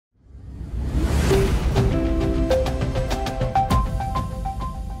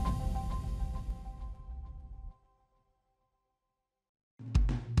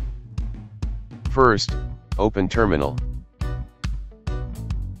First, open terminal.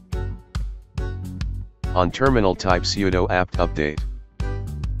 On terminal type sudo apt update.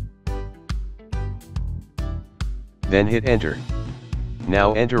 Then hit enter.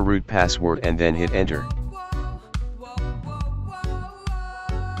 Now enter root password and then hit enter.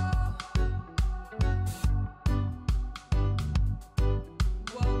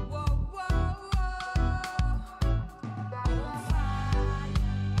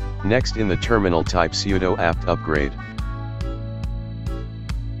 Next in the terminal type sudo apt upgrade.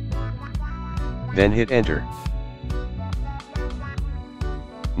 Then hit enter.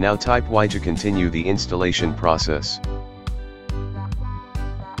 Now type Y to continue the installation process.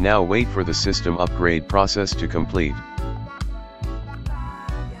 Now wait for the system upgrade process to complete.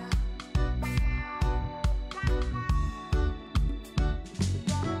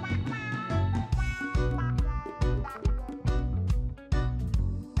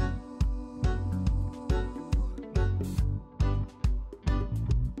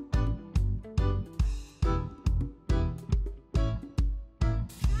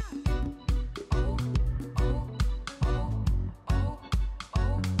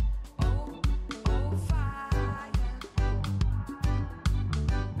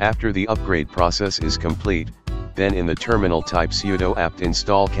 After the upgrade process is complete, then in the terminal type sudo apt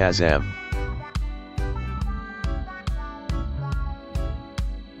install Kazam.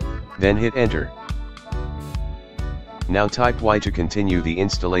 Then hit enter. Now type Y to continue the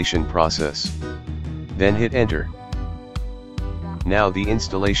installation process. Then hit enter. Now the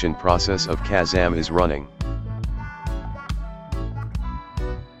installation process of Kazam is running.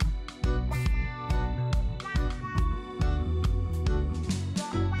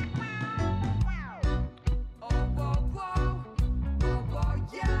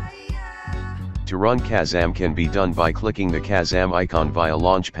 To run Kazam can be done by clicking the Kazam icon via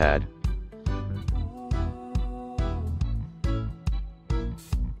Launchpad.